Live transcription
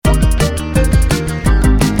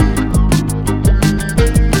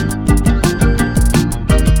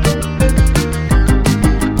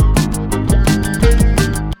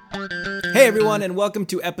everyone, and welcome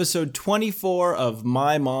to episode 24 of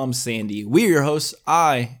My Mom Sandy. We are your hosts.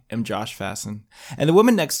 I am Josh Fasten, and the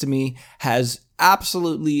woman next to me has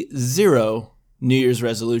absolutely zero New Year's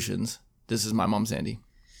resolutions. This is My Mom Sandy.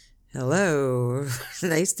 Hello.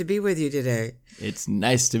 Nice to be with you today. It's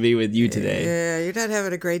nice to be with you today. Yeah, you're not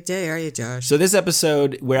having a great day, are you, Josh? So this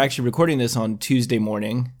episode, we're actually recording this on Tuesday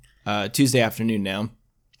morning, Tuesday afternoon now.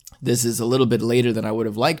 This is a little bit later than I would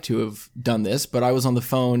have liked to have done this, but I was on the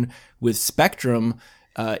phone with Spectrum,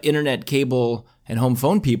 internet, cable, and home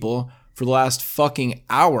phone people for the last fucking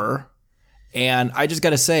hour, and I just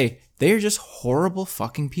gotta say, they are just horrible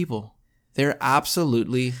fucking people. They're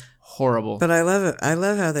absolutely horrible. But I love it. I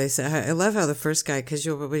love how they say, I love how the first guy, because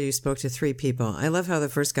you spoke to three people, I love how the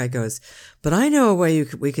first guy goes, but I know a way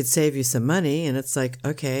we could save you some money. And it's like,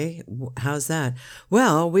 okay, how's that?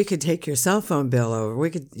 Well, we could take your cell phone bill over. We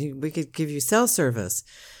could give you cell service.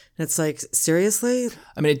 And it's like, seriously?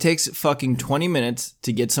 I mean, it takes fucking 20 minutes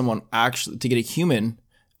to get someone to get a human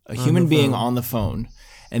being on the phone.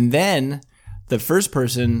 And then the first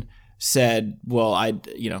person said, well,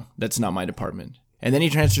 that's not my department. And then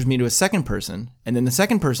he transfers me to a second person. And then the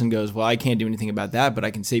second person goes, well, I can't do anything about that, but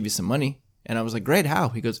I can save you some money. And I was like, great, how?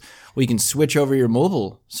 He goes, well, you can switch over your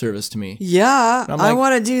mobile service to me. Yeah, like, I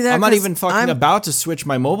want to do that. I'm not even about to switch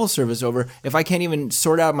my mobile service over if I can't even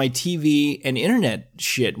sort out my TV and internet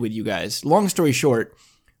shit with you guys. Long story short,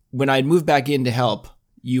 when I moved back in to help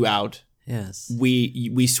you out, yes,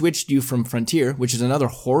 we switched you from Frontier, which is another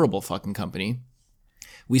horrible fucking company.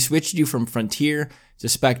 We switched you from Frontier to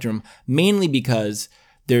Spectrum mainly because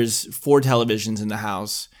there's 4 televisions in the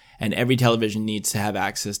house and every television needs to have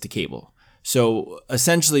access to cable. So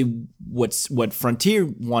essentially what Frontier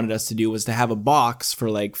wanted us to do was to have a box for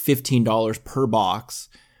like $15 per box.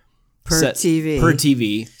 Per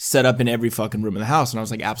TV set up in every fucking room in the house. And I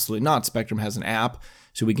was like, absolutely not. Spectrum has an app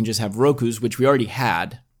so we can just have Rokus, which we already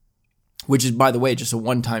had, which is, by the way, just a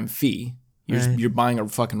one-time fee. You're buying a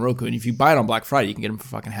fucking Roku, and if you buy it on Black Friday, you can get them for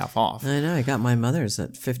fucking half off. I know. I got my mother's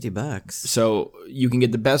at $50. So you can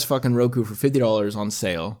get the best fucking Roku for $50 on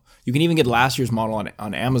sale. You can even get last year's model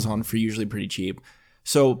on Amazon for usually pretty cheap.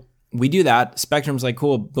 So we do that. Spectrum's like,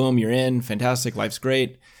 cool, boom, you're in, fantastic, life's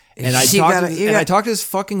great. And I talked to this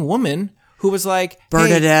fucking woman who was like,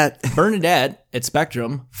 Bernadette at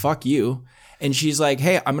Spectrum, fuck you. And she's like,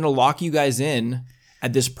 hey, I'm going to lock you guys in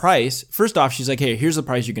at this price. First off, she's like, hey, here's the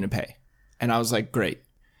price you're going to pay. And I was like, great.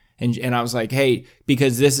 And I was like, hey,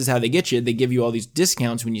 because this is how they get you. They give you all these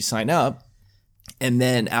discounts when you sign up. And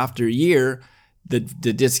then after a year, the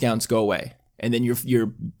discounts go away. And then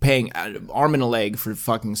you're paying arm and a leg for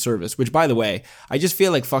fucking service, which, by the way, I just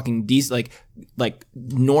feel like fucking like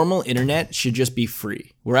normal internet should just be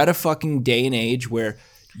free. We're at a fucking day and age where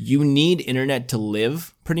you need internet to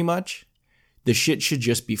live, pretty much. The shit should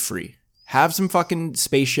just be free. Have some fucking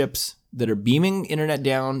spaceships that are beaming internet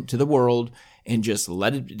down to the world and just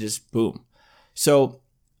let it just boom. So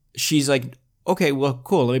she's like, okay, well,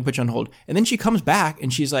 cool. Let me put you on hold. And then she comes back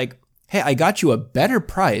and she's like, hey, I got you a better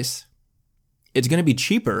price. It's going to be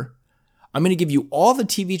cheaper. I'm going to give you all the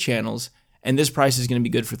TV channels and this price is going to be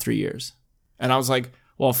good for 3 years. And I was like,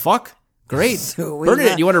 well, fuck. Great.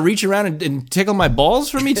 Bernadette, you want to reach around and tickle my balls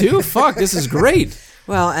for me too? Fuck, this is great.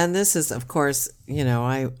 Well, and this is, of course,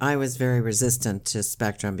 I was very resistant to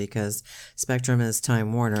Spectrum because Spectrum is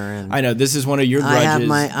Time Warner, and I know this is one of your grudges.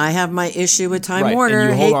 I have my issue with Time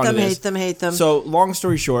Warner. Hate them. So, long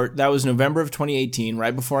story short, that was November of 2018,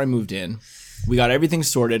 right before I moved in. We got everything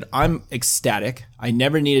sorted. I'm ecstatic. I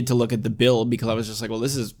never needed to look at the bill because I was just like, well,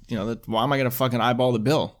 this is, why am I going to fucking eyeball the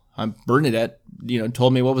bill? Bernadette,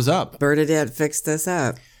 told me what was up. Bernadette fixed this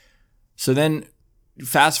up. So then,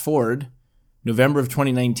 fast forward. November of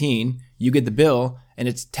 2019, you get the bill and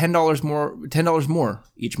it's $10 more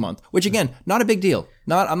each month, which again, not a big deal.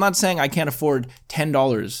 I'm not saying I can't afford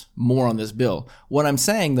 $10 more on this bill. What I'm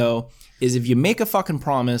saying though is if you make a fucking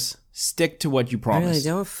promise, stick to what you promised. Really,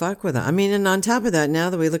 don't fuck with it. I mean, and on top of that,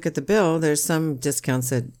 now that we look at the bill, there's some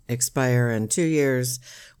discounts that expire in 2 years,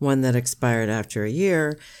 one that expired after a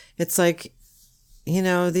year. It's like,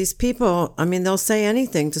 these people, I mean, they'll say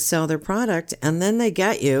anything to sell their product and then they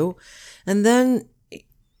get you. And then,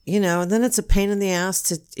 then it's a pain in the ass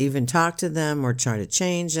to even talk to them or try to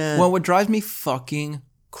change it. Well, what drives me fucking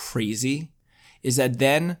crazy is that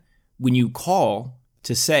then when you call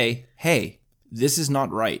to say, hey, this is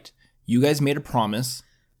not right. You guys made a promise.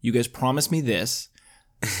 You guys promised me this.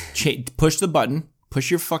 Push the button.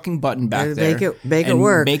 Push your fucking button back there. Make it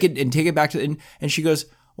work. Make it and take it back to and she goes,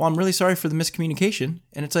 well, I'm really sorry for the miscommunication.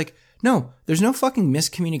 And it's like, no, there's no fucking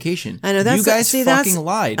miscommunication. I know. You guys fucking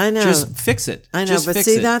lied. I know. Just fix it. I know, but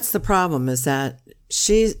see, that's the problem is that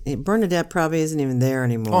Bernadette probably isn't even there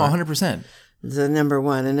anymore. Oh, 100%. The number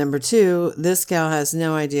one. And number two, this gal has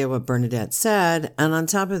no idea what Bernadette said. And on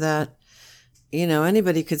top of that,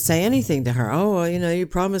 anybody could say anything to her. Oh, well, you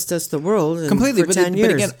promised us the world Completely, for 10 years.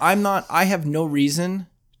 But again, I have no reason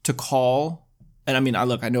to call. And I mean, I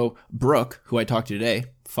know Brooke, who I talked to today.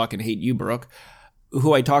 Fucking hate you, Brooke.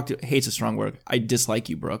 Who I talked to, hate's a strong word. I dislike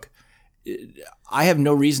you, Brooke. I have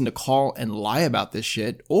no reason to call and lie about this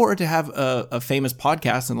shit, or to have a famous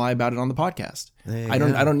podcast and lie about it on the podcast. I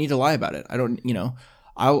don't need to lie about it. I don't,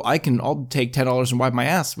 I'll take $10 and wipe my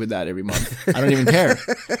ass with that every month. I don't even care.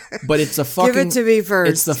 But it's a fucking, give it to me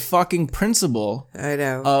first. It's the fucking principle. I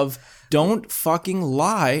know. Of don't fucking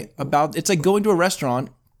lie about. It's like going to a restaurant,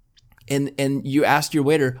 and you ask your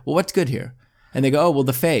waiter, well, what's good here? And they go, oh, well,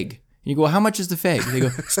 the fag. And you go, well, how much is the fag? And they go,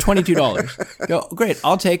 it's $22. Go, great.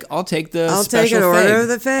 I'll take the special take an order of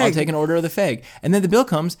the fag. I'll take an order of the fag. And then the bill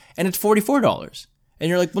comes and it's $44. And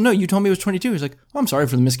you're like, well, no, you told me it was 22. He's like, oh, I'm sorry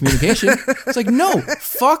for the miscommunication. It's like, no,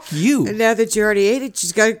 fuck you. And now that you already ate it,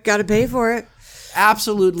 you got to pay for it.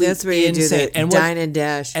 Absolutely That's where you insane. do the dine and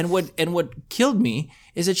dash. And what killed me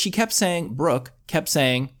is that Brooke kept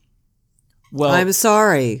saying, well, I'm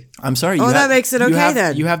sorry. That makes it okay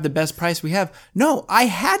then. You have the best price we have. No, I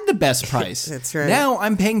had the best price. That's right. Now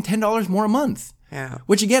I'm paying $10 more a month. Yeah.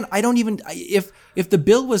 Which again, I don't even, if the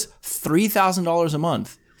bill was $3,000 a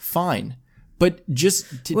month, fine. But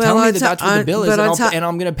just tell me that's what the bill is, and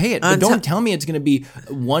I'm going to pay it. But don't tell me it's going to be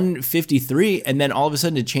 $153, and then all of a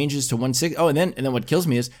sudden it changes to $160. Oh, and then what kills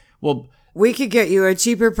me is, well, we could get you a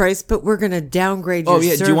cheaper price, but we're going to downgrade your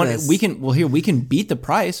service. Do you want? We can beat the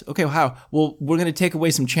price. Okay, well, how? Well, we're going to take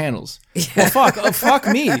away some channels. Yeah. Well, fuck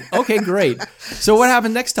me. Okay, great. So what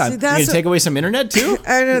happened next time? You're going to take away some internet too?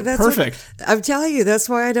 I know, that's perfect. I'm telling you, that's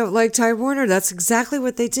why I don't like Time Warner. That's exactly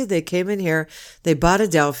what they did. They came in here, they bought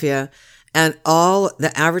Adelphia, and all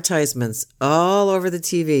the advertisements all over the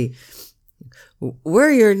TV.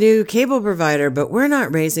 We're your new cable provider, but we're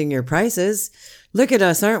not raising your prices. Look at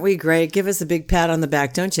us, aren't we great? Give us a big pat on the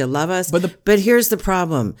back. Don't you love us? But here's the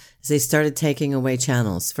problem. Is they started taking away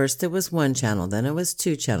channels. First it was 1 channel, then it was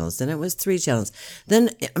 2 channels, then it was 3 channels. Then,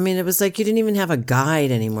 it was like you didn't even have a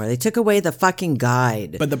guide anymore. They took away the fucking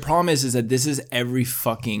guide. But the problem is that this is every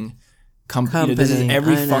fucking company. This is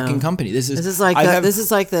every fucking company. This is like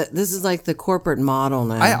the corporate model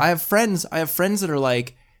now. I have friends that are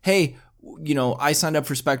like, hey, I signed up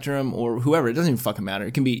for Spectrum or whoever. It doesn't even fucking matter.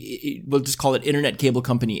 It can be, we'll just call it Internet Cable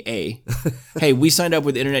Company A. Hey, we signed up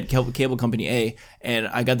with Internet Cable Company A and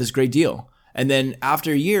I got this great deal. And then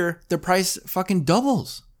after a year, the price fucking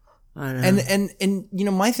doubles. I know. And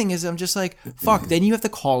my thing is, I'm just like, fuck, then you have to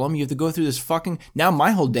call them. You have to go through this fucking, now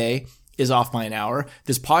my whole day is off by an hour.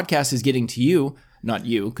 This podcast is getting to you. Not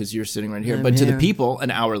you, because you're sitting right here, but to the people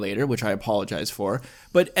an hour later, which I apologize for.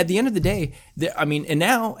 But at the end of the day, and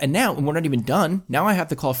now we're not even done. Now I have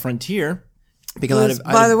to call Frontier because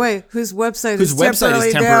by the way, whose website is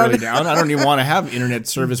temporarily down. I don't even want to have internet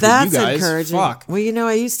service with you guys. That's encouraging. Fuck. Well,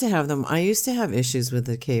 I used to have them. I used to have issues with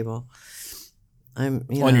the cable. On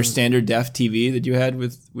your standard def TV that you had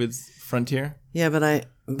with Frontier. Yeah, but I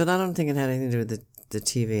don't think it had anything to do with the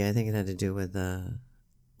TV. I think it had to do with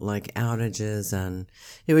like outages, and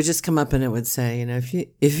it would just come up and it would say,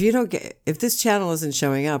 if this channel isn't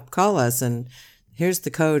showing up, call us and here's the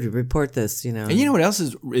code to report this, And you know what else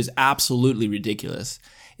is absolutely ridiculous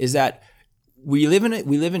is that we live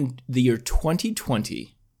in the year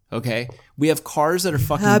 2020. Okay, we have cars that are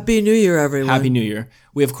fucking Happy New Year, everyone. Happy New Year.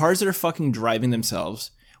 We have cars that are fucking driving themselves.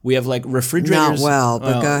 We have like refrigerators. But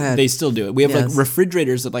go ahead. They still do it. We have like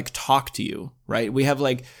refrigerators that like talk to you, right? We have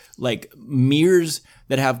like mirrors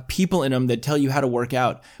that have people in them that tell you how to work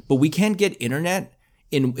out. But we can't get internet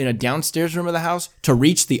in a downstairs room of the house to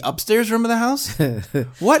reach the upstairs room of the house?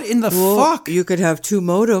 What in the fuck? You could have 2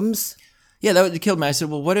 modems. Yeah, that would kill me. I said,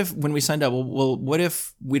 well, what if when we signed up, well, what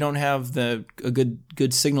if we don't have a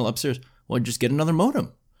good signal upstairs? Well, just get another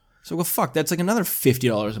modem. So, well, fuck, that's like another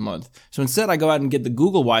 $50 a month. So instead I go out and get the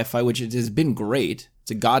Google Wi-Fi, which has been great.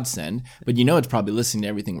 It's a godsend, but it's probably listening to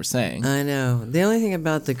everything we're saying. I know. The only thing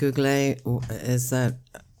about the Google is that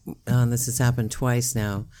this has happened twice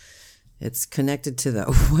now. It's connected to the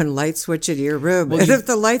one light switch in your room. Well, and if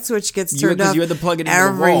the light switch gets turned off, you had to plug it into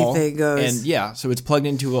everything the wall, goes. And so it's plugged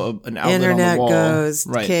into an outlet Internet on the wall. Goes,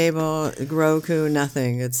 right. Cable, Roku,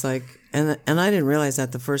 nothing. It's like, and I didn't realize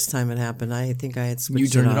that the first time it happened. I think I had switched it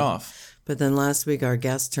off. You turned it off. But then last week our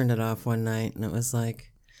guest turned it off one night, and it was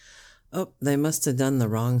like, oh, they must have done the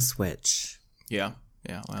wrong switch. Yeah,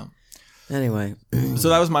 well. Anyway. So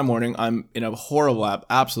that was my morning. I'm in a horrible,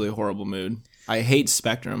 absolutely horrible mood. I hate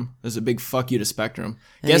Spectrum. There's a big fuck you to Spectrum.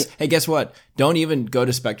 Guess what? Don't even go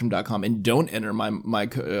to Spectrum.com and don't enter my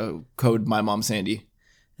code My Mom Sandy.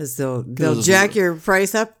 Because they'll jack your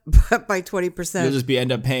price up by 20%. You'll just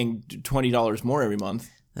end up paying $20 more every month.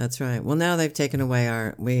 That's right. Well, now they've taken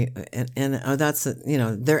away that's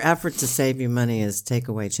their effort to save you money is take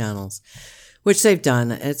away channels, which they've done.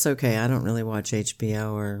 It's okay. I don't really watch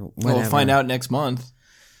HBO or whatever. We'll find out next month.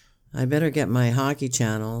 I better get my hockey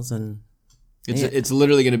channels and. It's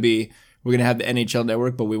literally going to be, we're going to have the NHL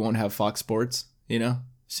network, but we won't have Fox Sports,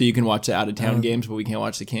 So you can watch the out-of-town games, but we can't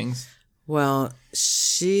watch the Kings. Well,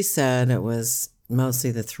 she said it was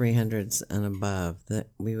mostly the 300s and above that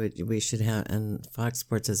we should have, and Fox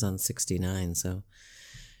Sports is on 69, so.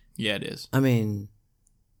 Yeah, it is. I mean,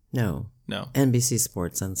 no. NBC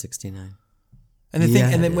Sports on 69. And the thing,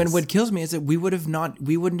 and then what kills me is that we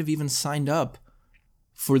wouldn't have even signed up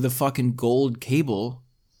for the fucking gold cable.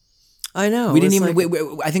 I know. We didn't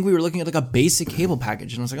even. I think we were looking at like a basic cable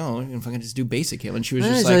package, and I was like, "Oh, if I can just do basic cable," and she was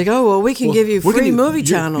just like, "Oh, well, we can give you free movie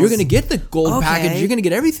channels. You're going to get the gold package. You're going to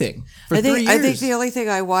get everything for 3 years." I think the only thing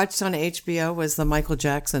I watched on HBO was the Michael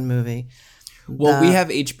Jackson movie. Well, we have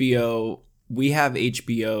HBO. We have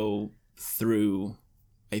HBO through,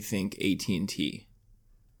 I think, AT&T.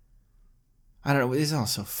 I don't know. It's all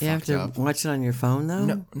so fucked up. You have to watch it on your phone,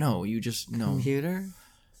 though. No, you just computer.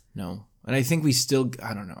 No. And I think we still,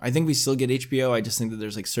 I don't know. I think we still get HBO. I just think that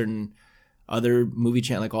there's like certain other movie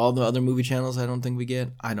channel, like all the other movie channels I don't think we get.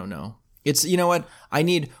 I don't know. It's, you know what? I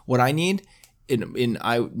need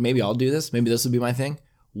maybe I'll do this. Maybe this will be my thing.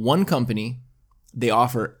 One company, they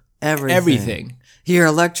offer everything. Your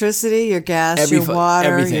electricity, your gas, your water,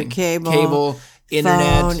 everything. Your cable,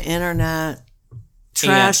 internet,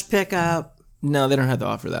 trash pickup. No, they don't have to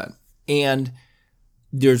offer that. And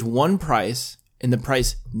there's one price. And the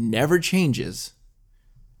price never changes,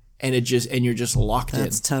 and you're just locked in.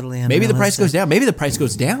 That's totally unrealistic. Maybe the price goes down. Maybe the price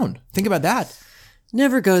goes down. Think about that.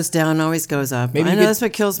 Never goes down, always goes up. I know that's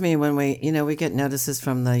what kills me when we get notices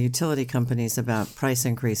from the utility companies about price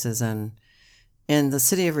increases, and in the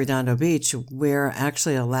city of Redondo Beach, we're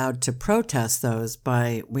actually allowed to protest those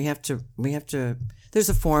we have to. There's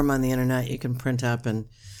a form on the internet you can print up and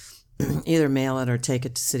either mail it or take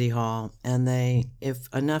it to City Hall, and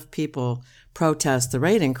if enough people protest the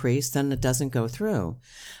rate increase, then it doesn't go through.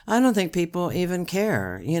 I don't think people even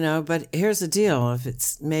care, but here's the deal. If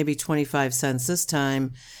it's maybe 25 cents this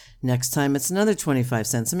time, next time it's another 25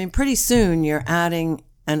 cents. I mean, pretty soon you're adding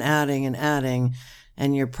and adding and adding,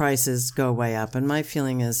 and your prices go way up. And my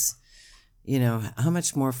feeling is, how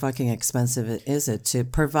much more fucking expensive is it to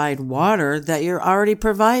provide water that you're already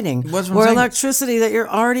providing or electricity that you're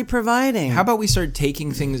already providing? How about we start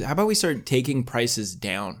taking prices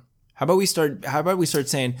down? How about we start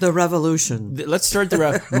saying the revolution? Let's start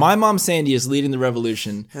My Mom Sandy is leading the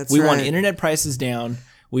revolution. That's we right. want internet prices down.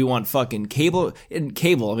 We want fucking cable. And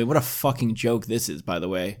cable, I mean, what a fucking joke this is, by the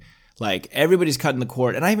way. Like, everybody's cutting the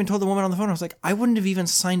cord. And I even told the woman on the phone, I was like, I wouldn't have even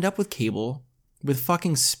signed up with cable with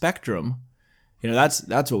fucking Spectrum. That's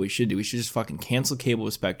what we should do. We should just fucking cancel cable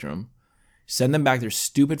with Spectrum, send them back their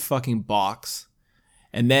stupid fucking box,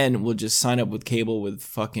 and then we'll just sign up with cable with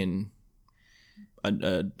fucking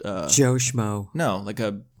Joe Schmo. No, like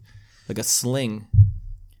a Sling.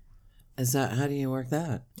 Is that, how do you work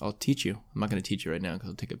that? I'll teach you. I'm not going to teach you right now because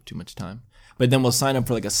it'll take up too much time. But then we'll sign up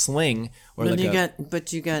for like a Sling or then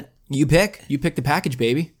you pick the package,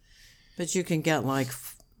 baby. But you can get like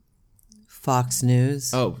Fox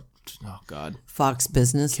News. Oh God. Fox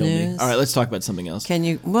Business Kill News. Me. All right, let's talk about something else. Can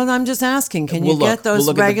you? Well, I'm just asking. Can you get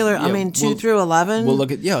those regular? 2 through 11. We'll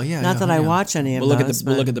look at Not that I watch any of those.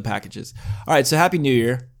 We'll look at the packages. All right. So Happy New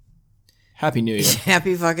Year. Happy New Year.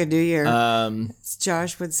 Happy fucking New Year. As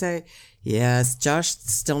Josh would say. Yes, Josh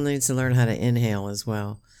still needs to learn how to inhale as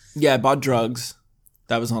well. Yeah, I bought drugs.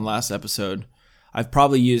 That was on last episode. I've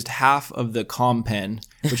probably used half of the Calm Pen,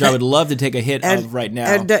 which I would love to take a hit of right now.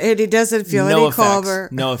 And he doesn't feel any calmer.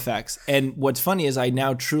 No effects. And what's funny is I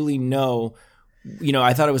now truly know,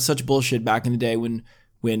 I thought it was such bullshit back in the day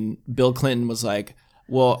when Bill Clinton was like,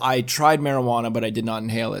 well, I tried marijuana, but I did not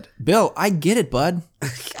inhale it. Bill, I get it, bud.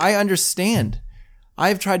 I understand.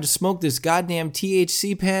 I've tried to smoke this goddamn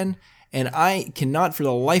THC pen, and I cannot for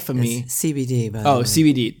the life of me. It's CBD, by the way. Oh,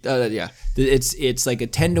 CBD. Yeah. It's like a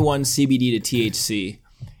 10-to-1 CBD to THC.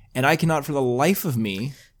 And I cannot for the life of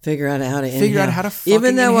me figure out how to fucking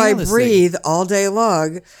Even though I breathe thing all day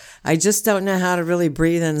long, I just don't know how to really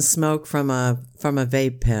breathe and smoke from a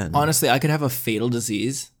vape pen. Honestly, I could have a fatal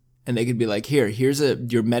disease and they could be like, here's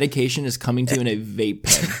your medication is coming to you in a vape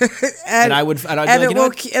pen. and I'd be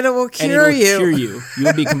like, it will cure you. Cure you. You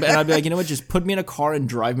would be, and I'd be like, you know what? Just put me in a car and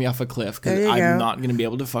drive me off a cliff because I'm not going to be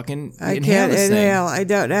able to fucking I inhale can't this inhale. thing. I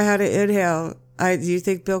don't know how to inhale. Do you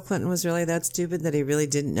think Bill Clinton was really that stupid that he really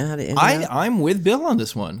didn't know how to inhale? I'm with Bill on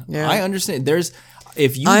this one. Yeah. I understand.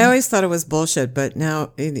 I always thought it was bullshit, but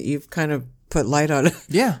now you've kind of put light on it.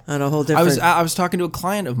 Yeah. On a whole different. I was talking to a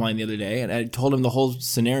client of mine the other day, and I told him the whole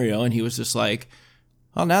scenario, and he was just like,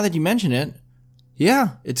 "Well, now that you mention it,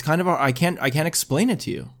 yeah, it's kind of I can't explain it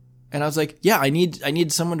to you." And I was like, "Yeah, I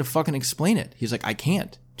need someone to fucking explain it." He's like, "I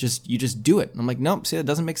can't. You just do it." And I'm like, "Nope, see, that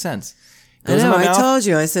doesn't make sense." I know. I told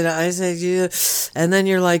you. I said you, and then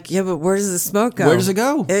you're like, yeah, but where does the smoke go? Where does it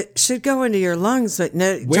go? It should go into your lungs, but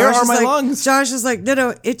no. Where are my lungs? Josh is like,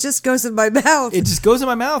 no, it just goes in my mouth. It just goes in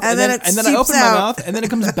my mouth, and then I open my mouth, and then it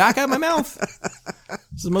comes back out of my mouth.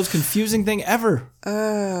 It's the most confusing thing ever.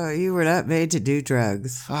 Oh, you were not made to do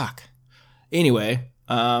drugs. Fuck. Anyway,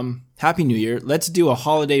 Happy New Year. Let's do a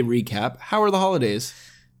holiday recap. How were the holidays?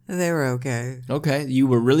 They were okay. Okay, you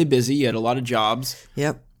were really busy. You had a lot of jobs.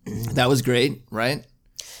 Yep. That was great, right?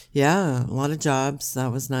 Yeah, a lot of jobs.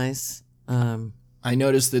 That was nice. I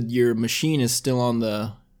noticed that your machine is still on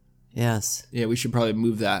the... Yes. Yeah, we should probably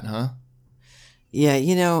move that, huh?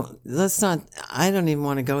 Yeah, let's not... I don't even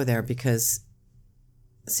want to go there because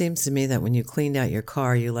it seems to me that when you cleaned out your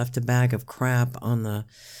car, you left a bag of crap on the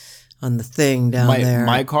thing down there.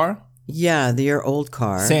 My car? Yeah, your old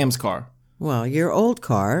car. Sam's car. Well, your old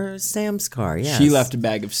car, Sam's car, yes. She left a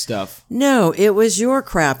bag of stuff. No, it was your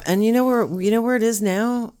crap. And you know where it is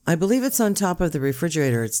now? I believe it's on top of the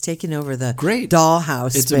refrigerator. It's taken over the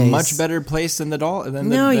dollhouse It's space. a much better place than the doll.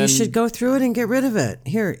 You should go through it and get rid of it.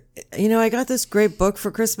 Here, I got this great book for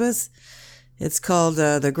Christmas. It's called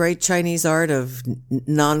The Great Chinese Art of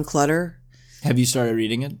Non-Clutter. Have you started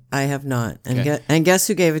reading it? I have not. Okay. And guess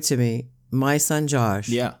who gave it to me? My son Josh.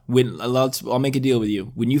 Yeah. I'll make a deal with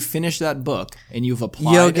you. When you finish that book and you've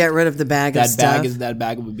applied, you'll get rid of the bag of stuff. That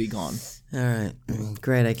bag will be gone. All right.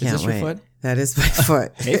 Great. I can't wait. Is this your foot? That is my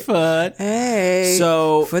foot. Hey, foot. Hey.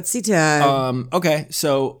 So footsie time. Okay.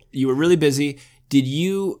 So you were really busy. Did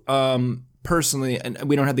you personally? And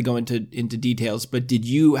we don't have to go into details, but did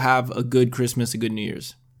you have a good Christmas, a good New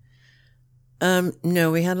Year's?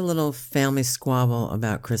 No, we had a little family squabble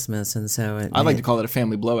about Christmas, and so I'd like to call it a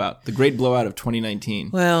family blowout. The great blowout of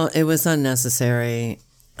 2019. Well, it was unnecessary.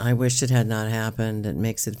 I wish it had not happened. It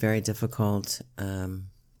makes it very difficult to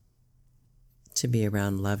be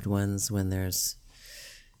around loved ones when there's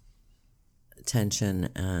tension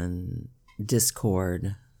and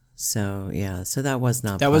discord. So yeah, so that was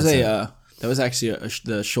not. That pleasant. That was actually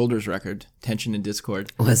the Shoulders record, Tension and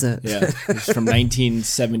Discord. Was it? Yeah. It was from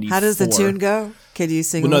 1974. How does the tune go? Can you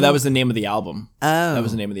sing? Well, no, that was the name of the album. Oh. That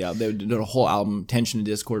was the name of the album. They did a whole album, Tension and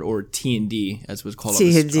Discord, or T&D, as it was called on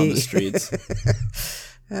the streets.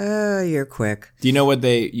 Oh, you're quick. Do you know what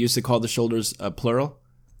they used to call the Shoulders plural?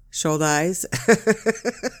 Shoulder eyes.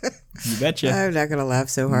 You betcha. I'm not going to laugh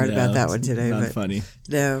so hard about that one today. Not but funny.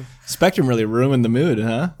 No. Spectrum really ruined the mood,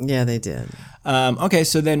 huh? Yeah, they did. Okay,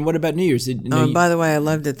 so then what about New Year's? By the way, I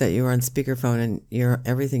loved it that you were on speakerphone and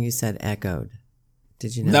everything you said echoed.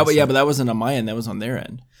 Did you know that? Yeah, but that wasn't on my end. That was on their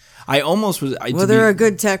end. I almost was. They're a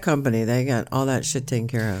good tech company. They got all that shit taken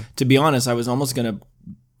care of. To be honest, I was almost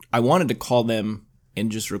I wanted to call them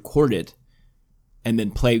and just record it and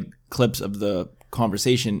then play clips of the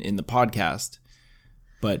conversation in the podcast.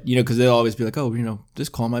 But, because they'll always be like, oh, this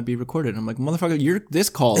call might be recorded. I'm like, motherfucker, this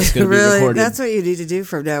call is going to really? be recorded. That's what you need to do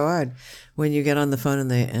from now on. When you get on the phone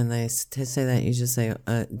and they say that, you just say,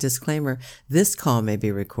 disclaimer, this call may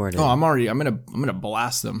be recorded. Oh, I'm gonna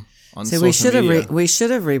blast them on so social media. we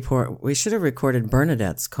should have recorded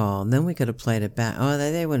Bernadette's call, and then we could have played it back. Oh,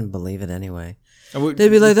 they wouldn't believe it anyway. They'd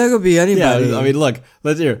be like, that could be anybody. Yeah, I mean, look,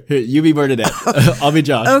 let's hear. Here, you be Bernadette. I'll be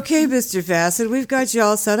Josh. Okay, Mr. Fasten, we've got you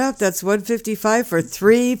all set up. That's 155 for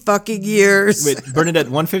 3 fucking years. Wait, Bernadette,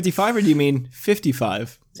 155 or do you mean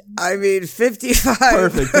 55? I mean 55.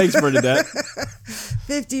 Perfect. Thanks, Bernadette.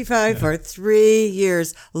 55 for 3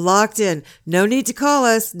 years. Locked in. No need to call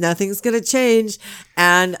us. Nothing's going to change.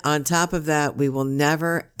 And on top of that, we will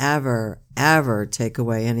never, ever take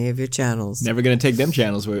away any of your channels. Never going to take them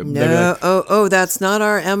channels. No. Like, that's not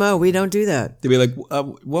our MO. We don't do that. They'd be like,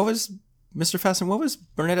 what was, Mr. Fasten, what was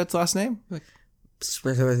Bernadette's last name? Like,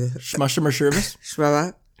 Schmusher Service?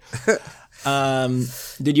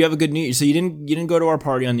 Did you have a good New Year? So you didn't go to our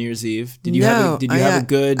party on New Year's Eve. Did you have a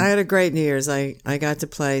good? I had a great New Year's. I got to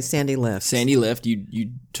play Sandy Lift. Sandy Lift.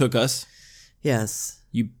 You took us. Yes.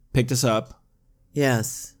 You picked us up.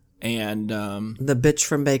 Yes. And The bitch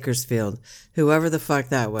from Bakersfield, whoever the fuck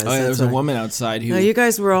that was. oh, yeah, there That's was a what I- woman outside who. No, you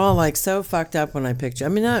guys were all like so fucked up when I picked you. I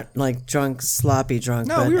mean, not like drunk, sloppy drunk,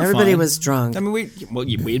 No, but we were everybody fine. was drunk. I mean,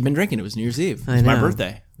 we had been drinking. It was New Year's Eve. It I was my know.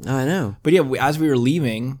 birthday. I know. But yeah, as we were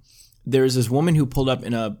leaving, there was this woman who pulled up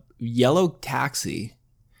in a yellow taxi,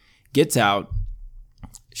 gets out.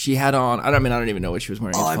 She had on, I don't even know what she was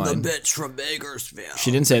wearing. It's fine. bitch from Bakersfield.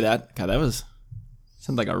 She didn't say that. God, that was,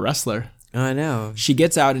 sounds like a wrestler. I know. She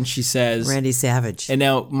gets out and she says, Randy Savage. and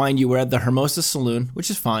now, mind you, we're at the Hermosa Saloon, which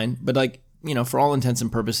is fine, but like, you know, for all intents and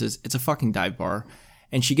purposes, it's a fucking dive bar.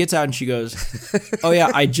 And she gets out and she goes, oh yeah,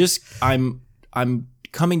 I'm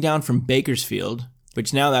coming down from Bakersfield,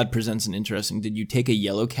 which now that presents an interesting, did you take a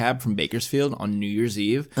yellow cab from Bakersfield on New Year's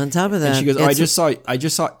Eve? On top of that, And she goes, oh, it's- I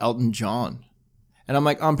just saw Elton John. And I'm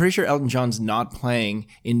like, oh, I'm pretty sure Elton John's not playing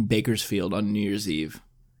in Bakersfield on New Year's Eve.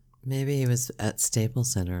 maybe he was at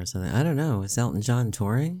Staples Center or something. I don't know. Is Elton John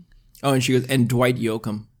touring? Oh, and she goes, and Dwight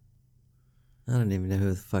Yoakam. I don't even know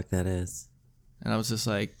who the fuck that is. And I was just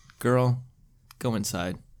like, girl, go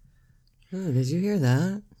inside. Oh, did you hear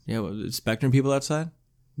that? Yeah, Spectrum people outside?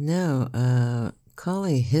 No,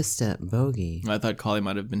 Collie hissed at Bogey. I thought Collie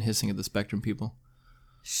might have been hissing at the Spectrum people.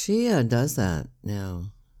 She does that now.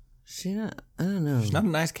 I don't know. She's not a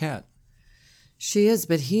nice cat. She is,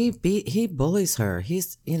 but he bullies her.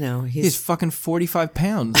 He's He's fucking 45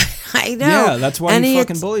 pounds. I know. Yeah, that's why and he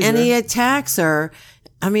fucking bullies and her. he attacks her.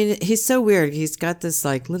 I mean, he's so weird. He's got this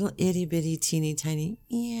like little itty bitty teeny tiny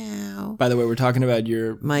meow. By the way, we're talking about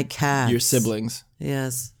your My siblings.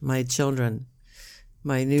 Yes, my children.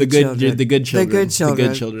 My new The good children. the good children. The good children. The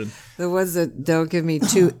good children. The ones that don't give me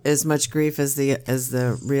as much grief as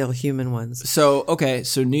the real human ones. So, okay,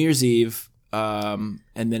 so New Year's Eve, and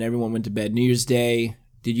then everyone went to bed. New Year's Day,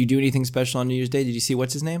 did you do anything special on New Year's Day? Did you see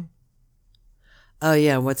what's his name? Oh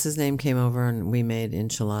yeah, what's his name came over and we made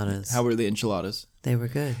enchiladas. How were the enchiladas? They were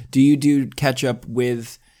good. Do you do ketchup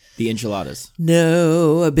with the enchiladas?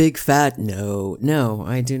 No, a big fat no. No,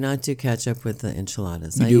 I do not do ketchup with the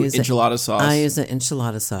enchiladas. You I do use enchilada sauce? I use an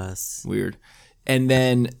enchilada sauce. Weird. And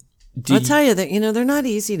then I'll tell you that they're not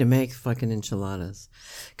easy to make fucking enchiladas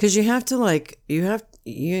because you have to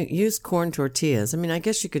you use corn tortillas. I mean, I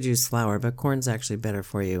guess you could use flour, but corn's actually better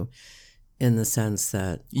for you in the sense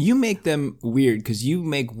that you make them weird because you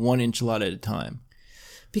make one enchilada at a time.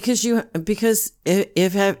 because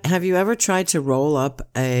have you ever tried to roll up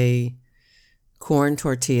a corn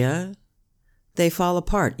tortilla? They fall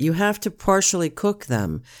apart. You have to partially cook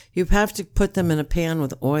them. You have to put them in a pan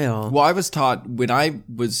with oil. Well, when I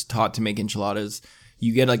was taught to make enchiladas,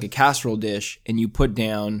 you get like a casserole dish and you put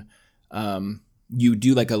down, you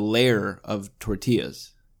do like a layer of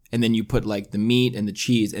tortillas. And then you put like the meat and the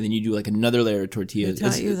cheese and then you do like another layer of tortillas. Who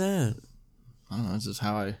taught you that? I don't know. This is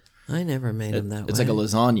how I never made them that way. it's like a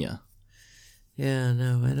lasagna. Yeah,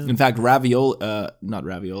 no, I don't. In fact, not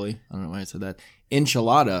ravioli. I don't know why I said that.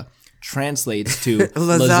 Enchilada translates to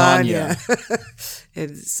lasagna.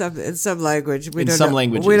 in some language. We In don't some know,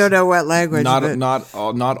 languages. We don't know what language. but-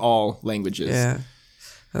 Not all languages. Yeah.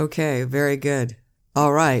 Okay. Very good.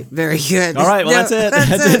 All right. Very good. All right. Well, that's it.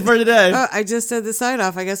 That's it for today. Oh, I just said the sign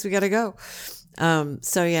off. I guess we got to go.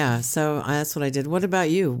 So that's what I did. What about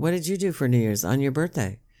you? What did you do for New Year's on your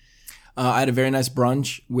birthday? I had a very nice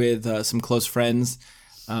brunch with some close friends,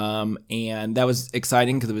 and that was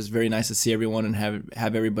exciting because it was very nice to see everyone and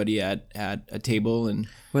have everybody at a table. And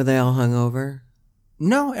Were they all hungover?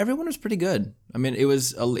 no, everyone was pretty good. I mean, it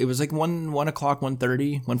was like 1 o'clock,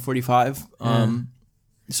 1:30, 1:45.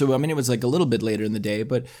 So I mean, it was like a little bit later in the day,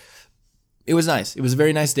 but it was nice. It was a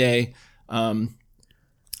very nice day.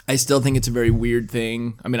 I still think it's a very weird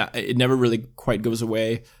thing. I mean, it never really quite goes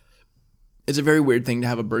away. It's a very weird thing to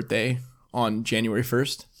have a birthday on January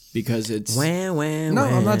 1st because it's... No,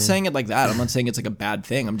 I'm not saying it like that. I'm not saying it's like a bad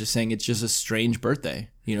thing. I'm just saying it's just a strange birthday,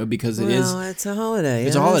 because it is... Well, it's a holiday.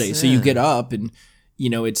 It's a holiday. So you get up and,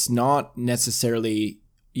 it's not necessarily,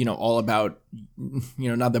 all about,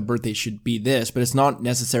 not that birthday should be this, but it's not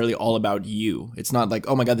necessarily all about you. It's not like,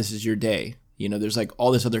 oh my God, this is your day. There's like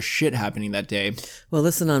all this other shit happening that day. Well,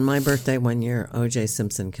 listen, on my birthday 1 year, O.J.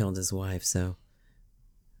 Simpson killed his wife, so...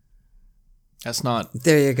 That's not...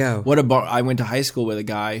 There you go. I went to high school with a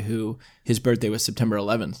guy who his birthday was September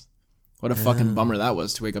 11th. What a fucking bummer that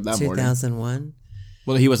was to wake up that morning. 2001?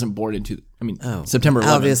 Well, he wasn't born September 11th.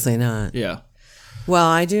 Obviously not. Yeah. Well,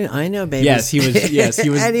 I know babies. Yes, he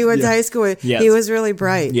was. And he went to high school. Yes. He was really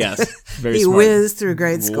bright. Yes. Very he smart. whizzed through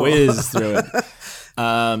grade school. Whizzed through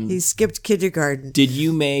it. He skipped kindergarten. Did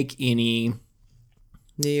you make any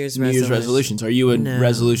New Year's resolutions? Are you a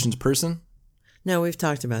resolutions person? No, we've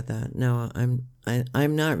talked about that. No,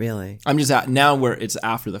 I'm not really. I'm just at now where it's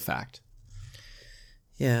after the fact.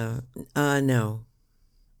 Yeah. No.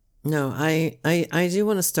 No, I do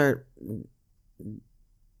want to start.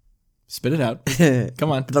 Spit it out.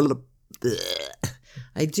 Come on.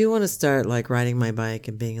 I do want to start like riding my bike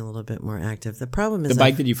and being a little bit more active. The problem is The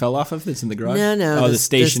bike that you fell off of that's in the garage? No. Oh, the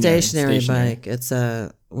stationary bike. It's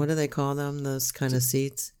what do they call them? Those kind of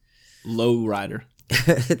seats? Low rider.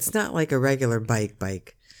 It's not like a regular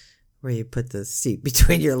bike where you put the seat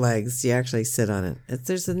between your legs. You actually sit on it.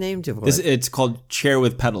 There's a name to it. It's called chair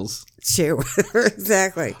with pedals. Chair with,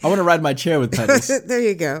 exactly. I want to ride my chair with pedals. There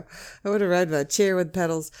you go. I want to ride my chair with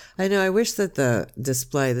pedals. I know. I wish that the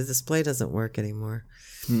display doesn't work anymore.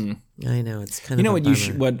 I know. It's kind of, you know a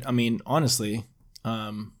what bummer. I mean, honestly,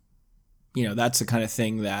 that's the kind of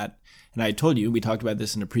thing that, and I told you, we talked about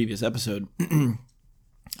this in a previous episode.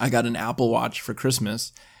 I got an Apple Watch for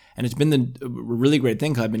Christmas, and it's been a really great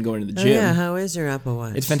thing because I've been going to the gym. Oh, yeah. How is your Apple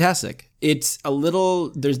Watch? It's fantastic.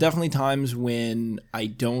 There's definitely times when I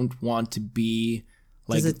don't want to be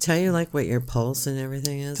like. Does it tell you like what your pulse and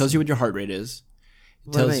everything is? Tells you what your heart rate is.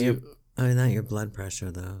 What about not your blood pressure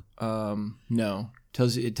though. No.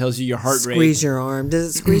 It tells you your heart rate. Squeeze your arm.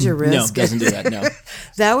 Does it squeeze your wrist? No, it doesn't do that. No.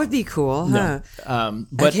 That would be cool, huh? No.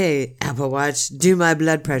 But okay, Apple Watch, do my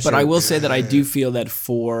blood pressure. But I will say that I do feel that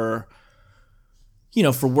for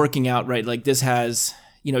working out, right? Like this has,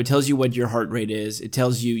 it tells you what your heart rate is. It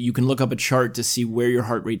tells you can look up a chart to see where your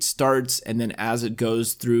heart rate starts, and then as it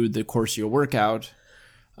goes through the course of your workout.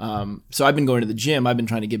 So I've been going to the gym. I've been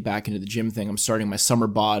trying to get back into the gym thing. I'm starting my summer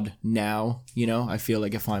bod now. I feel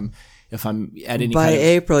like if I'm at any by kind of,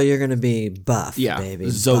 April, you're going to be buff, baby.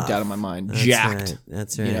 Zoked buff. out of my mind, That's jacked. Right.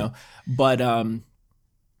 That's right. But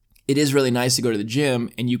it is really nice to go to the gym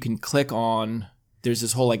and you can click on. There's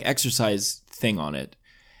this whole like exercise thing on it,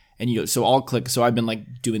 and so I'll click. So I've been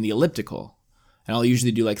like doing the elliptical, and I'll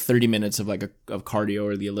usually do like 30 minutes of like of cardio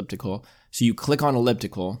or the elliptical. So you click on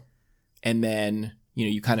elliptical, and then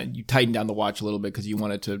you tighten down the watch a little bit because you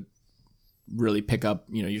want it to really pick up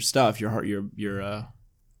your stuff, your heart, your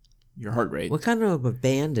heart rate. What kind of a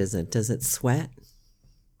band is it? Does it sweat?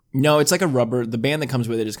 No, it's like a rubber. The band that comes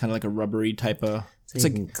with it is kind of like a rubbery type of. So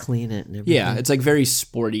you can clean it and everything. Yeah, it's like very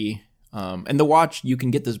sporty. And the watch, you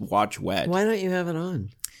can get this watch wet. Why don't you have it on?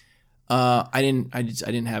 I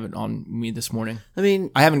didn't have it on me this morning. I mean,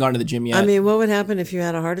 I haven't gone to the gym yet. I mean, what would happen if you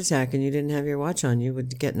had a heart attack and you didn't have your watch on? You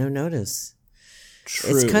would get no notice.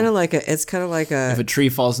 True. It's kind of like a. If a tree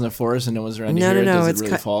falls in the forest and no one's around to hear it, does it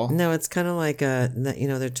really fall? No, it's kind of like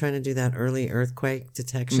they're trying to do that early earthquake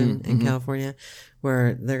detection in California,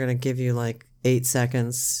 where they're going to give you like 8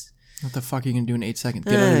 seconds. What the fuck are you going to do in 8 seconds?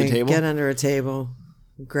 Get under the table? Get under a table.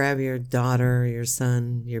 Grab your daughter, your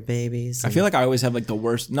son, your babies. I feel like I always have like the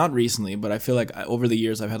worst, not recently, but I feel like over the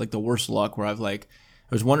years I've had like the worst luck where there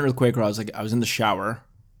was one earthquake where I was in the shower.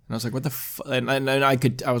 And I was like, what the fuck? And I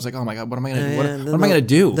was like, oh my God, what am I going to do? What am I going to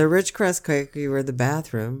do? The Ridgecrest quake, you were in the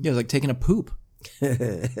bathroom. Yeah, it was like taking a poop.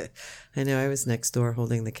 I know, I was next door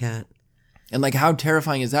holding the cat. And like, how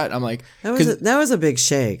terrifying is that? I'm like, that was a big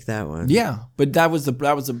shake, that one. Yeah, but that's the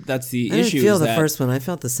issue. I didn't feel the first one. I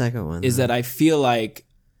felt the second one. Is that I feel like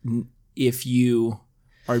if you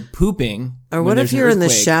are pooping, or what if you're in the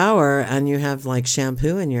shower and you have like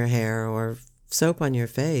shampoo in your hair or soap on your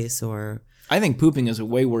face, or I think pooping is a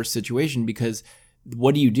way worse situation because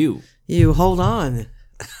what do? You hold on.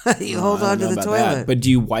 You hold on to the toilet. That. But do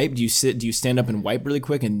you wipe? Do you sit? Do you stand up and wipe really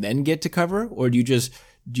quick and then get to cover, or do you just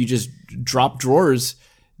drop drawers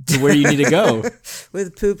to where you need to go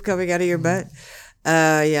with poop coming out of your butt?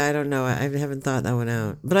 Yeah, I don't know. I haven't thought that one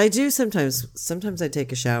out. But I do sometimes. Sometimes I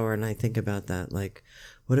take a shower and I think about that. Like,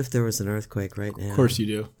 what if there was an earthquake right now? Of course you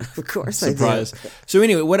do. Of course Surprise. I do. So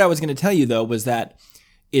anyway, what I was going to tell you though was that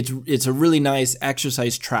it's a really nice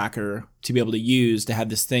exercise tracker to be able to use to have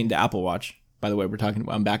this thing, the Apple Watch. By the way,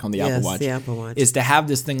 I'm back on the Apple Watch. The Apple Watch. Is to have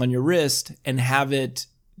this thing on your wrist and have it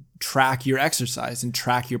track your exercise and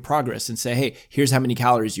track your progress and say, hey, here's how many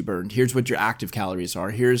calories you burned. Here's what your active calories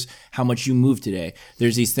are. Here's how much you moved today.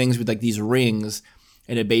 There's these things with like these rings,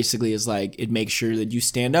 and it basically is like, it makes sure that you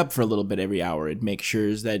stand up for a little bit every hour. It makes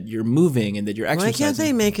sure that you're moving and that you're exercising. Why can't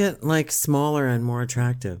they make it like smaller and more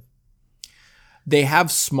attractive? They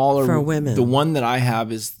have smaller for women. The one that I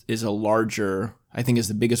have is a larger, I think is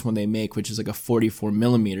the biggest one they make, which is like a 44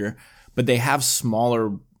 millimeter, but they have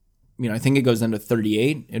smaller, I think it goes down to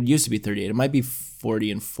 38. It used to be 38. It might be 40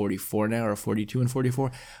 and 44 now, or 42 and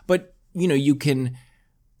 44. But,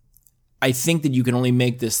 I think that you can only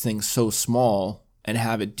make this thing so small and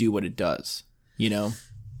have it do what it does,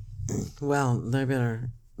 Well, they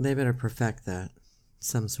better perfect that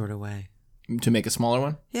some sort of way. To make a smaller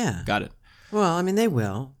one? Yeah. Got it. Well, I mean, they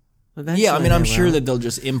will. Eventually Yeah, I mean, I'm they sure will. that they'll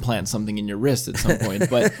just implant something in your wrist at some point.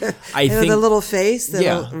 But I You know, think the little face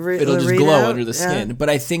that'll it'll just read glow out? under the Yeah. skin. But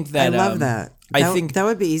I think I that love that. I think that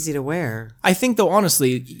would be easy to wear. I think though,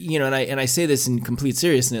 honestly, you know, and I say this in complete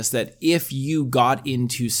seriousness, that if you got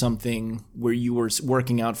into something where you were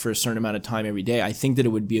working out for a certain amount of time every day, I think that it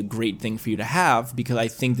would be a great thing for you to have, because I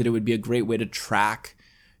think that it would be a great way to track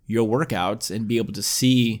your workouts and be able to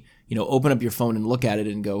see, you know, open up your phone and look at it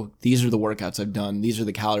and go, these are the workouts I've done. These are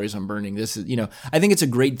the calories I'm burning. This is, you know, I think it's a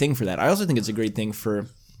great thing for that. I also think it's a great thing for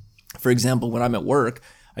example, when I'm at work,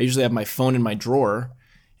 I usually have my phone in my drawer.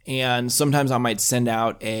 And sometimes I might send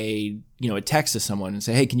out a text to someone and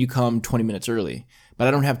say, hey, can you come 20 minutes early? But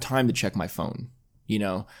I don't have time to check my phone, you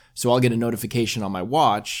know? So I'll get a notification on my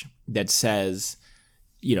watch that says,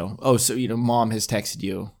 you know, oh, so, you know, mom has texted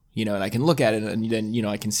you, you know, and I can look at it and then, you know,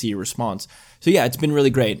 I can see a response. So yeah, it's been really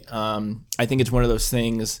great. I think it's one of those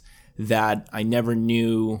things that I never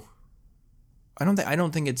knew. I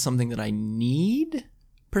don't think it's something that I need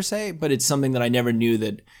per se, but it's something that I never knew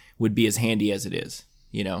that would be as handy as it is.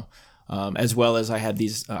 You know, as well as I had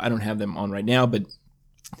these, I don't have them on right now, but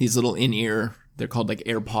these little in-ear, they're called like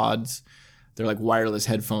AirPods. They're like wireless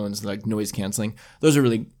headphones, like noise canceling. Those are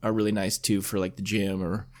really nice too for like the gym,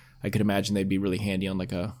 or I could imagine they'd be really handy on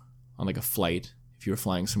like a flight if you were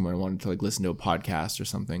flying somewhere and wanted to like listen to a podcast or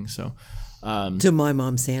something. So, To my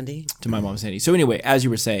mom, Sandy. to my mom, Sandy. So anyway, as you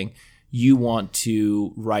were saying, you want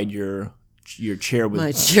to ride your chair with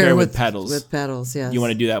My chair with pedals. With pedals, yes. You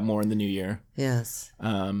want to do that more in the new year. Yes.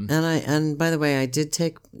 And by the way, I did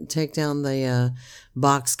take down the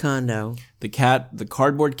box condo. The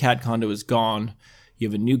cardboard cat condo is gone. You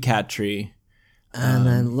have a new cat tree. And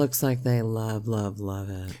it looks like they love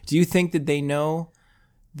it. Do you think that they know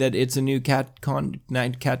that it's a new cat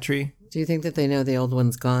tree? Do you think that they know the old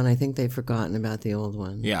one's gone? I think they've forgotten about the old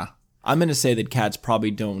one. Yeah. I'm going to say that cats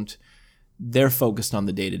probably don't. They're focused on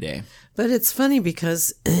the day-to-day. But it's funny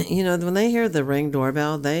because, you know, when they hear the Ring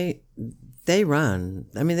doorbell, they run.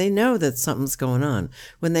 I mean, they know that something's going on.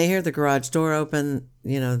 When they hear the garage door open,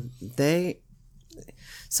 you know,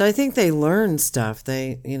 so I think they learn stuff.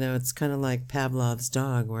 You know, it's kind of like Pavlov's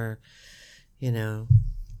dog where, you know,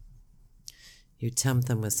 you tempt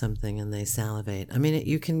them with something and they salivate. I mean,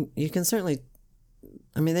 you can certainly,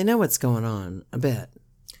 I mean, they know what's going on a bit.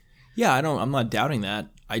 Yeah, I'm not doubting that.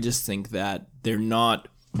 I just think that they're not,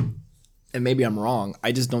 and maybe I'm wrong,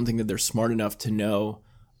 I just don't think that they're smart enough to know,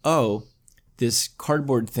 oh, this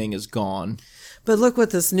cardboard thing is gone. But look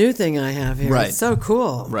what this new thing I have here. Right. It's so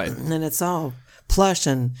cool. Right. And it's all plush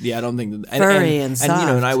and Yeah, I don't think that, furry and soft. And you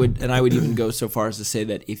know, and I would even go so far as to say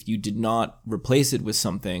that if you did not replace it with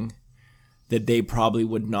something, that they probably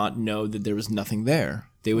would not know that there was nothing there.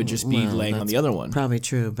 They would just be laying on the other one. Probably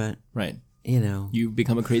true, but Right. you know, You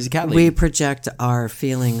become a crazy cat lady. we project our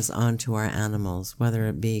feelings onto our animals, whether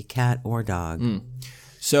it be cat or dog.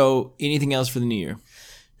 So, anything else for the new year?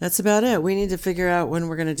 That's about it. We need to figure out when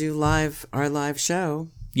we're going to do our live show.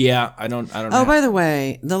 Yeah, I don't Oh, know. by the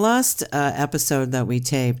way, the last episode that we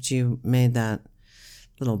taped, you made that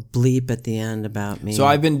little bleep at the end about me. So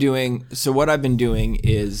what I've been doing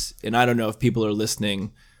is, and I don't know if people are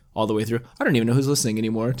listening all the way through. I don't even know who's listening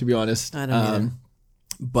anymore, to be honest. I don't either.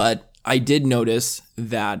 But I did notice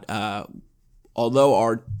that although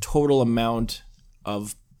our total amount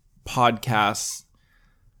of podcasts,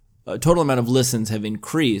 total amount of listens have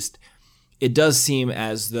increased, it does seem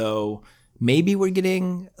as though maybe we're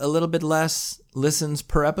getting a little bit less listens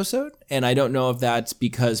per episode. And I don't know if that's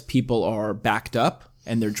because people are backed up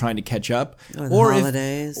and they're trying to catch up. Or the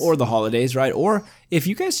holidays. Or the holidays, right? Or if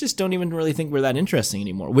you guys just don't even really think we're that interesting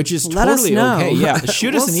anymore, which is Let us totally know. okay. Yeah,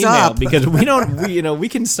 shoot us We'll an email stop. because we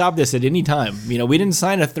can stop this at any time. You know, we didn't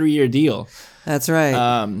sign a 3-year deal. That's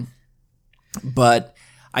right. But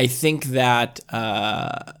I think that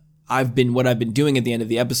what I've been doing at the end of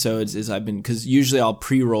the episodes is because usually I'll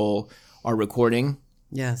pre-roll our recording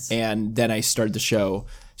yes. and then I start the show.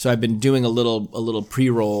 So I've been doing a little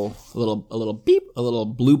pre-roll, a little beep, a little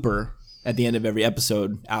blooper at the end of every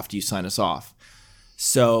episode after you sign us off.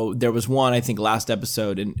 So there was one, I think, last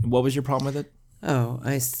episode, and what was your problem with it? Oh,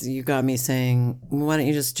 you got me saying, why don't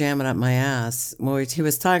you just jam it up my ass? Well, I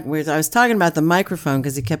was talking about the microphone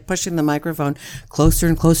because he kept pushing the microphone closer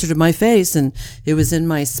and closer to my face, and it was in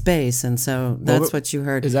my space, and so that's what you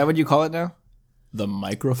heard. Is that what you call it now? The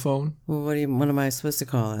microphone? Well, what am I supposed to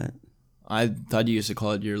call it? I thought you used to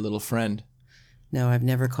call it your little friend. No, I've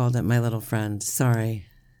never called it my little friend. Sorry.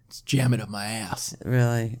 It's jam it up my ass.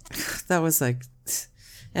 Really? That was like...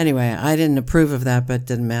 Anyway, I didn't approve of that, but it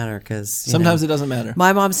didn't matter because... Sometimes it doesn't matter.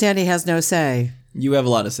 My mom, Sandy, has no say. You have a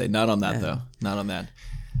lot to say. Not on that, though. Not on that.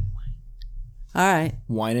 All right.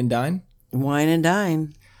 Wine and dine? Wine and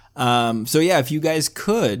dine. So, yeah, if you guys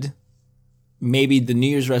could, maybe the New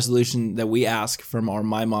Year's resolution that we ask from our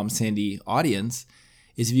My Mom Sandy audience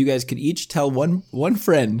is if you guys could each tell one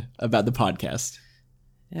friend about the podcast.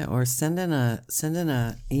 Yeah, or send in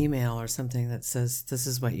a email or something that says this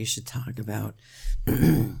is what you should talk about.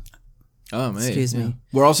 Oh, man. Excuse me.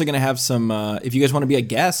 We're also going to have some, if you guys want to be a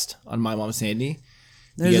guest on My Mom Sandy.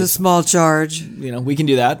 There's a small charge. We can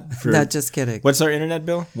do that. For, Not just kidding. What's our internet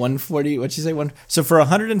bill? $140. What'd you say? So for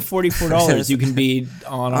 $144, you can be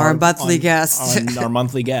on our monthly guest. On our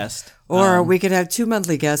monthly guest. Or we could have 2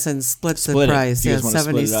 monthly guests and split the price. Yeah,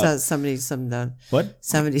 $70 something. What?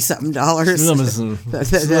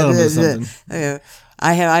 $70-something.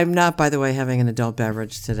 I'm not, by the way, having an adult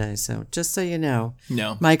beverage today. So just so you know,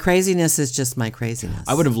 no, my craziness is just my craziness.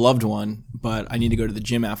 I would have loved one, but I need to go to the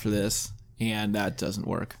gym after this, and that doesn't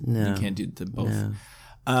work. No, you can't do the both. No.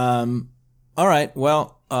 All right.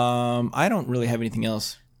 Well, I don't really have anything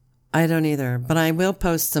else. I don't either, but I will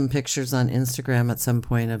post some pictures on Instagram at some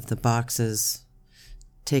point of the boxes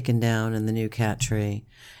taken down and the new cat tree.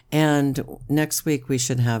 And next week we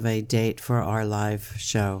should have a date for our live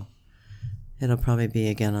show. It'll probably be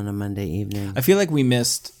again on a Monday evening. I feel like we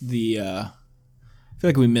missed that.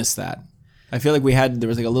 I feel like there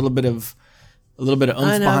was like a little bit of oomph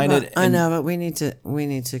behind it. I know, but we need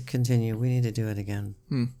to continue. We need to do it again.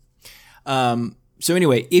 So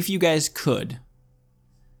anyway, if you guys could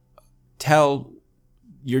tell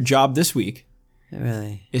your job this week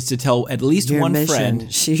really is to tell at least one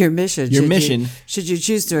friend your mission. Should you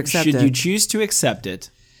choose to accept it? Should you choose to accept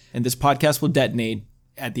it, and this podcast will detonate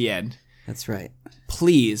at the end. That's right.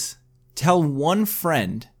 Please tell one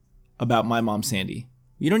friend about My Mom Sandy.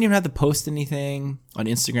 You don't even have to post anything on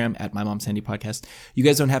Instagram at My Mom Sandy Podcast. You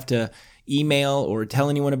guys don't have to email or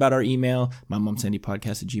tell anyone about our email,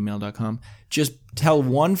 mymomsandypodcast@gmail.com. Just tell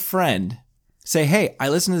one friend. Say, hey, I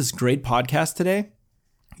listened to this great podcast today.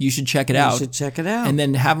 You should check it out. And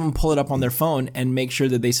then have them pull it up on their phone and make sure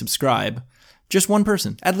that they subscribe. Just one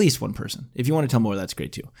person, at least one person. If you want to tell more, that's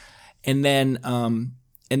great too. And then,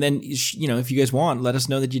 if you guys want, let us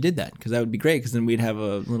know that you did that, because that would be great. Because then we'd have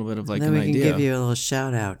a little bit of like an idea. Then we can give you a little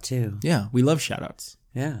shout out too. Yeah, we love shout outs.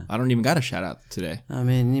 Yeah. I don't even got a shout out today. I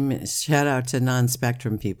mean, shout out to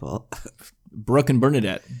non-spectrum people. Brooke and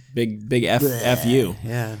Bernadette, big F you.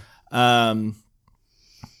 Yeah. Trying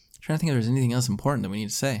to think if there's anything else important that we need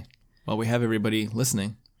to say while we have everybody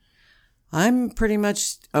listening. I'm pretty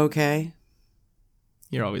much okay.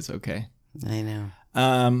 You're always okay. I know.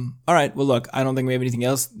 All right. Well, look, I don't think we have anything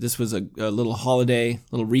else. This was a little holiday,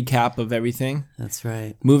 little recap of everything. That's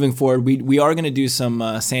right. Moving forward, we are going to do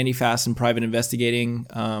some Sandy Fast and private investigating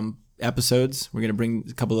episodes. We're going to bring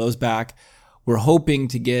a couple of those back. We're hoping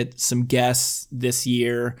to get some guests this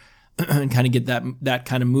year and kind of get that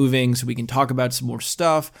kind of moving so we can talk about some more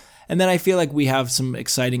stuff. And then I feel like we have some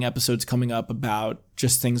exciting episodes coming up about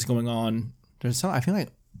just things going on. I feel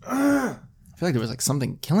like there was like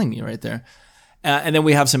something killing me right there. And then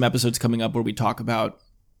we have some episodes coming up where we talk about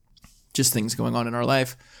just things going on in our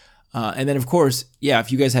life. And then, of course,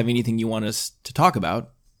 if you guys have anything you want us to talk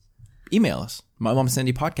about, email us,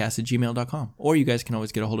 mymomsandypodcast@gmail.com. Or you guys can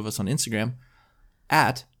always get a hold of us on Instagram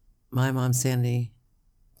at My Mom Sandy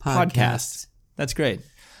Podcast. That's great.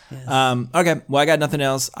 Yes. Okay, well, I got nothing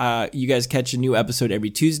else. You guys catch a new episode every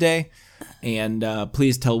Tuesday. And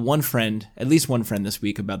please tell one friend, at least one friend this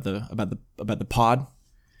week, about the pod.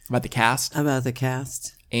 About the cast. About the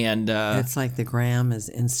cast. And it's like the gram is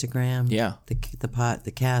Instagram. Yeah. The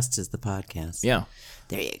cast is the podcast. Yeah.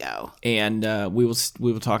 There you go. And we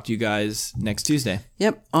will talk to you guys next Tuesday.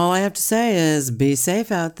 Yep. All I have to say is be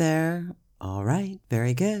safe out there. All right.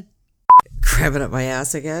 Very good. Grabbing up my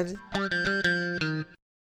ass again.